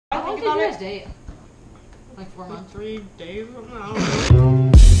think about it. Date. Like 4 months. 3 days or something, I don't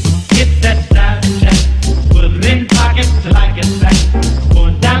know. Get that style check. Put it in pockets till I get back.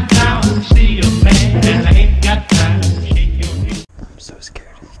 Going downtown to see your man. And I ain't got time to shake your hand. I'm so scared.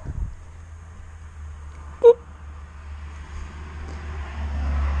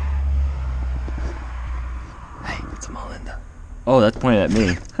 Hey, it's Melinda. Oh, that's pointing at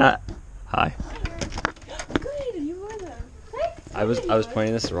me. Hi. Good, you were there. I was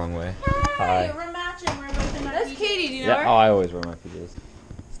pointing this the wrong way. Hey, Hi. we're matching. We're both in my That's PJs. Katie, do you know Yeah. her? Oh, I always wear my PJs.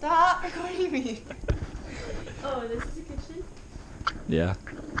 Stop recording me. Oh, this is the kitchen. Yeah.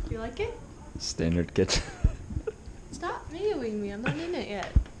 Do you like it? Standard kitchen. Stop videoing me. I'm not in it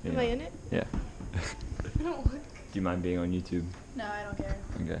yet. Am I in it? Yeah. I don't look. Do you mind being on YouTube? No, I don't care.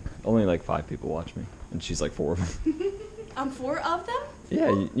 Okay. Only like 5 people watch me, and she's like 4 of them. I'm 4 of them? Yeah,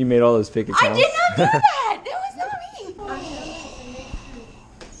 you made all those fake accounts. I did not do that! It was not me!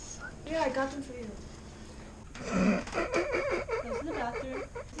 Yeah, I got them for you. This is the bathroom.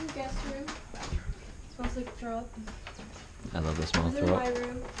 This is the guest room. It smells like throw up. I love the smell of This is throw my up.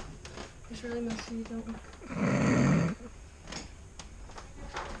 room. It's really messy, don't look.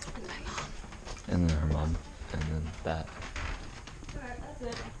 And then her mom. And then that. Alright,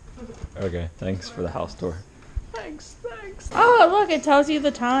 that's it. Okay, thanks for the house tour. Thanks. Oh, look, it tells you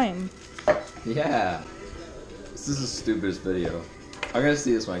the time. Yeah. This is the stupidest video. I'm gonna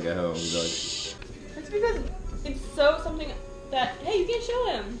see this when I get home. Be like, It's because it's so something that, hey, you can show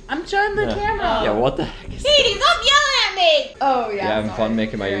him. I'm showing the camera. yeah, what the heck is Katie, stop yelling at me! Oh, yeah. Yeah, having fun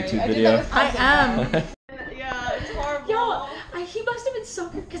making my YouTube video. I am. Yeah, it's horrible. Yo, he must have been so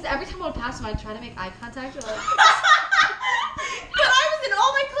good because every time I would pass him, I'd try to make eye contact. Like, But I was in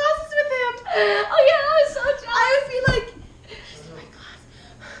all my classes with him. oh yeah, I was so jealous. I would be like, he's in my class.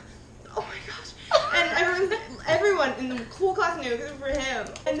 Oh my gosh. And everyone in the whole class knew because it was for him.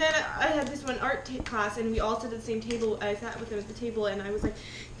 And then I had this one art class and we all sat at the same table. I sat with him at the table and I was like,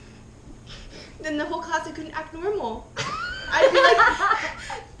 then the whole class I couldn't act normal. I'd be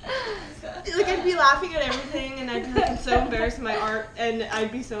like I'd be laughing at everything and I'd be like, I'm so embarrassed in my art and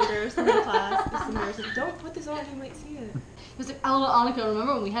I'd be so embarrassed in my class. It's embarrassing. Don't put this on, you might see it. He was like, oh, Annika,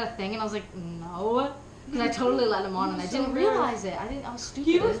 remember when we had a thing? And I was like, no. Because I totally let him on and I So didn't weird. realize it. I was stupid.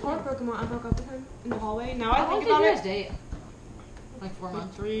 He was heartbroken when I broke up with him in the hallway. Now How I long think did about you it. guys date? Like 4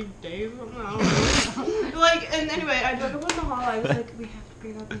 months. 3 days or something, I don't know. Like, and anyway, I broke up in the hall. I was like, we have to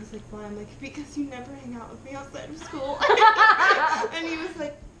break up. And he's like, why? I'm like, because you never hang out with me outside of school. And he was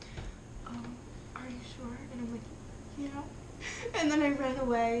like, oh, are you sure? And I'm like, yeah. And then I ran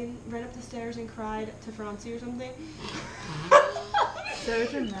away, ran up the stairs and cried to Francie or something. So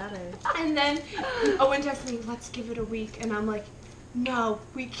dramatic. And then Owen texted me, let's give it a week. And I'm like, no,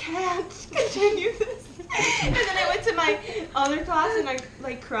 we can't continue this. And then I went to my other class and I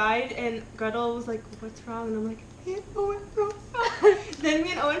like cried and Gretel was like, what's wrong? And I'm like, me and Owen broke up. Then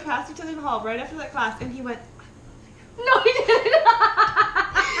me and Owen passed each other in the hall right after that class and he went, No, he didn't. and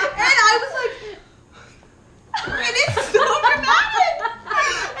I was like, and it's so dramatic.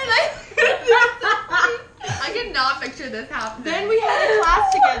 And I could not picture this happening. then we had a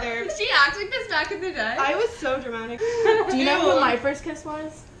class together. Did she act like this back in the day? I was so dramatic. Do you know who my first kiss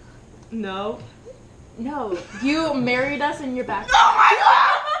was? No. No. You married us in your back. Oh my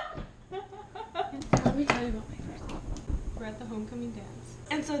god! Let me tell you about my first time. We're at the homecoming dance.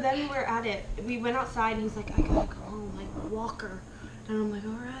 And so then we're at it. We went outside and he's like, I gotta go home, like Walker. And I'm like,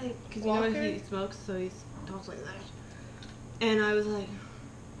 alright. Because you know he smokes, so he talks like that. And I was like,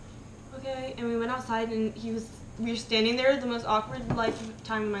 okay. And we went outside and we were standing there, the most awkward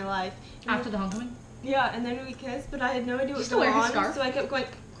time of my life. And After the homecoming? yeah, and then we kissed, but I had no idea what was still going wear his on. scarf? So I kept going,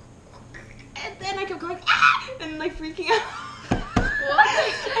 and then I kept going, ah! And like freaking out.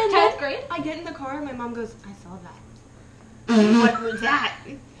 What? And 10th grade? I get in the car and my mom goes, I saw that. What was that?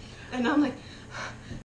 And I'm like,